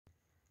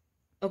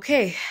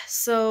Okay,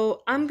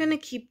 so I'm gonna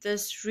keep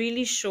this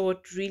really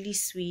short, really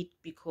sweet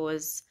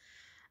because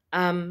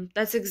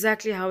that's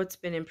exactly how it's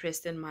been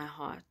impressed in my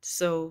heart.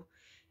 So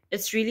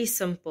it's really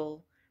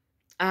simple.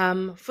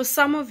 For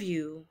some of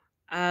you,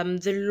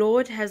 the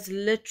Lord has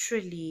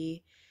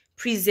literally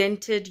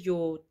presented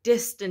your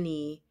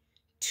destiny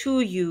to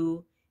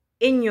you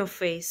in your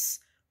face,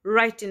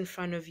 right in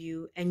front of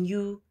you, and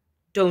you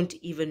don't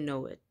even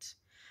know it.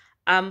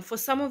 For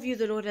some of you,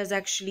 the Lord has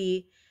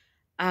actually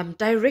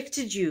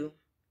directed you,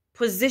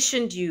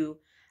 positioned you.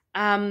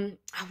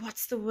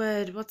 What's the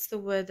word? What's the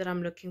word that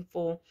I'm looking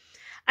for?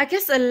 I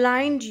guess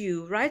aligned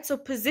you, right? So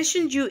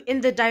positioned you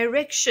in the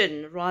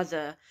direction,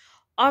 rather,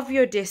 of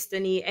your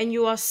destiny, and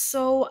you are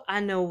so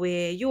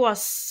unaware. You are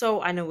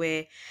so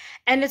unaware.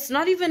 And it's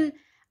not even,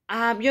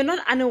 you're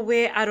not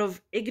unaware out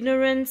of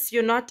ignorance,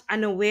 you're not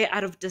unaware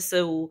out of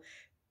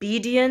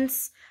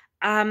disobedience.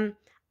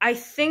 I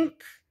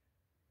think,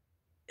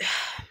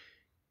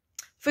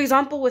 for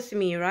example, with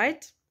me,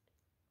 right?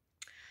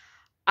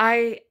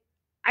 I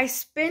I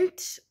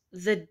spent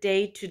the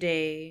day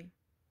today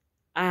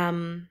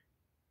um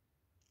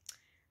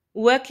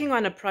working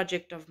on a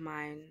project of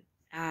mine,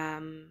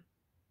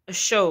 a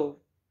show,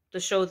 the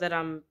show that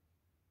I'm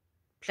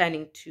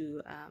planning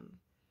to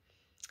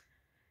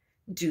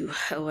do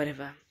or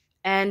whatever.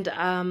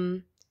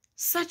 And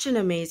such an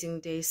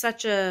amazing day,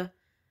 such a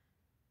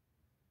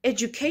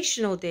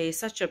educational day,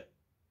 such a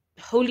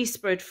Holy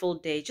Spirit full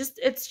day.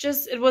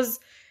 It was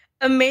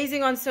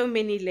amazing on so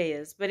many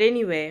layers. But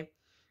anyway,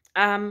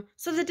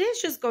 so the day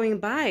is just going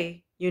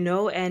by,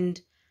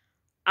 and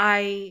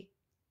I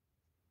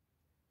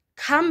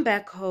come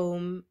back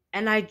home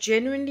and I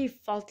genuinely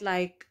felt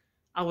like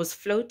I was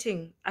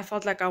floating. I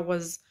felt like I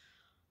was,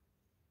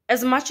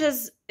 as much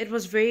as it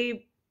was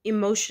very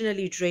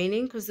emotionally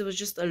draining because there was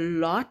just a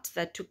lot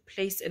that took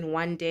place in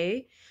one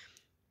day.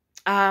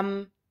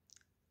 Um,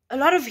 a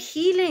lot of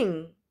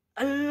healing,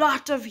 a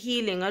lot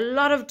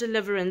of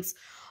deliverance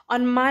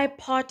on my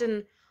part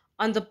and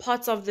on the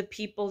parts of the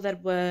people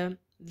that were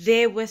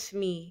there with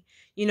me,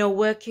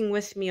 working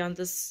with me on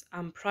this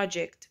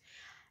project.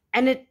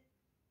 And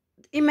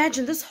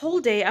imagine this whole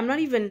day, I'm not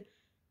even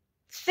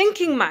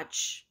thinking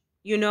much,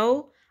 you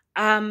know,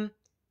 um,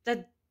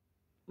 that,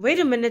 wait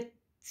a minute,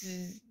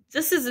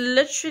 this is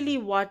literally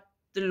what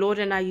the Lord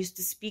and I used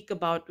to speak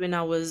about when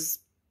I was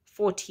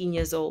 14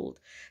 years old.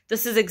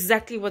 This is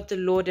exactly what the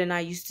Lord and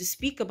I used to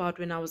speak about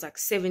when I was like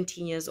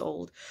 17 years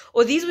old.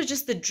 Or these were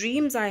just the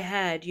dreams I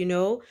had,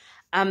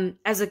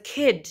 as a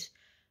kid,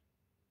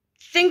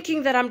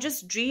 thinking that I'm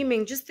just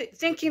dreaming, just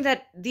thinking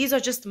that these are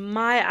just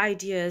my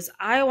ideas.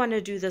 I want to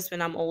do this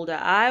when I'm older.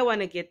 I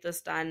want to get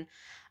this done.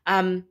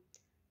 Um,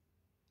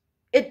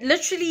 it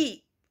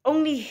literally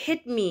only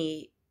hit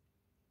me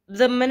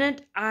the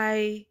minute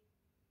I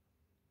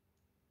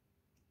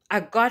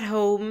got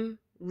home,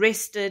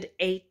 rested,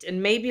 ate,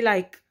 and maybe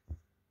like,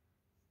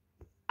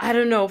 I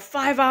don't know,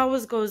 5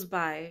 hours goes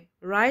by,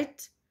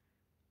 right?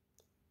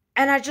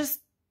 And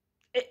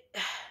it,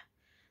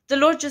 the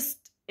Lord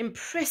just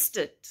impressed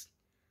it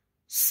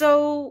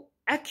so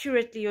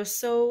accurately or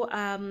so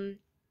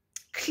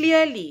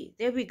clearly,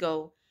 there we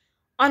go,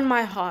 on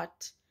my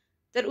heart,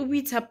 that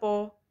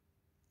Ubitapo,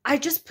 I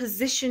just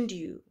positioned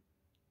you.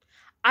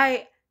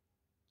 I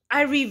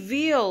I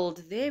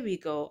revealed, there we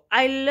go.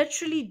 I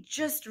literally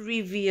just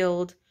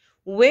revealed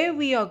where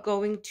we are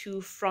going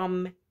to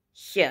from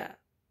here.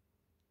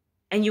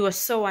 And you are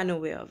so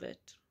unaware of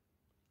it.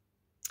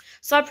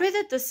 So I pray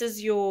that this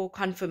is your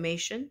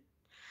confirmation.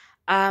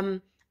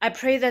 Um, I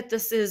pray that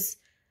this is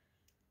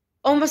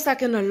almost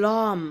like an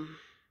alarm,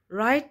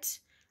 right?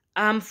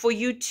 For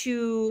you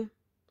to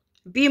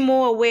be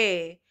more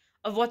aware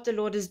of what the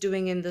Lord is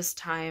doing in this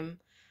time.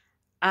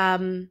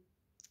 Um,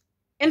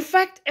 in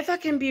fact, if I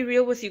can be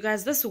real with you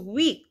guys, this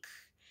week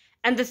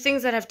and the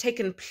things that have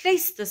taken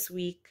place this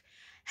week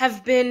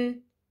have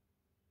been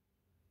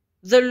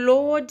the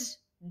Lord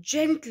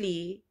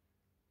gently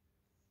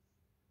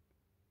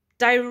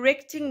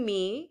directing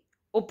me,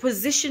 or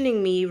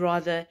positioning me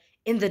rather,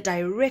 in the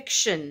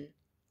direction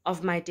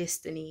of my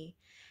destiny.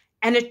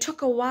 And it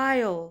took a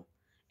while.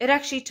 It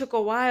actually took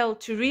a while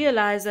to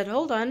realize that,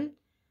 hold on,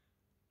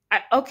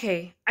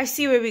 okay, I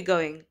see where we're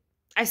going.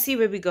 I see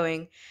where we're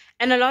going.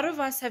 And a lot of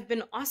us have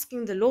been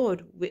asking the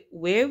Lord,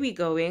 where are we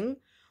going?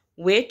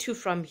 Where to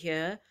from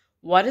here?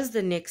 What is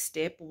the next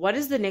step? What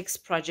is the next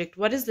project?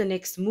 What is the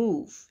next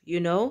move?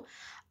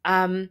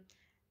 Um,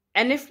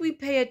 and if we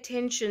pay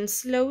attention,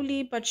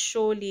 slowly but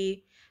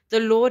surely,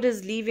 the Lord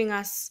is leaving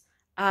us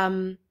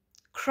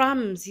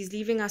crumbs. He's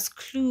leaving us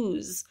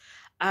clues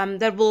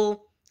that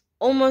will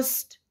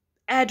almost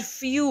add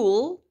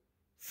fuel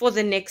for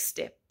the next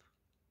step.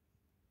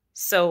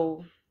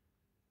 So,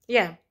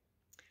 yeah,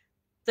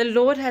 the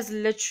Lord has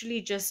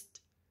literally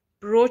just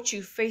brought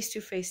you face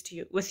to face to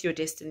you with your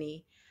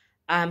destiny.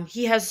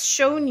 He has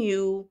shown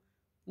you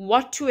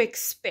what to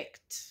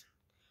expect,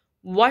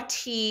 what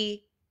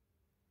He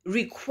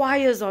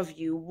requires of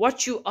you,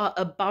 what you are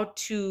about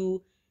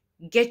to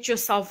get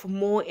yourself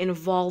more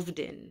involved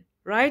in,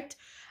 right?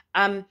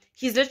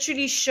 He's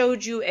literally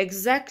showed you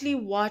exactly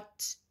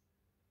what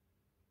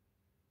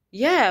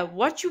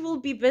you will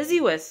be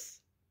busy with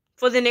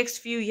for the next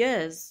few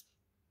years.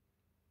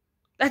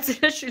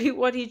 That's literally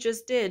what he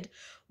just did.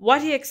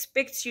 What he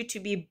expects you to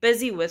be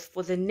busy with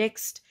for the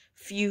next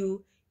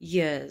few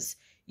years.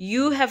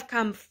 You have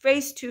come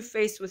face to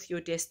face with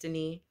your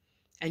destiny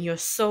and you're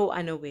so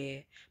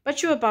unaware,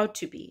 but you're about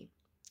to be.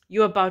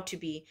 You're about to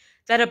be.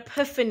 That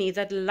epiphany,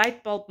 that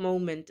light bulb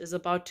moment is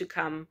about to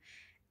come,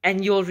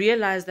 and you'll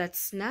realize that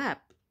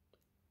snap,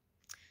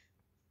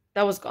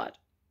 that was God.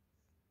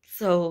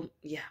 So,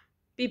 yeah,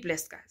 be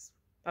blessed, guys.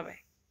 Bye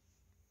bye.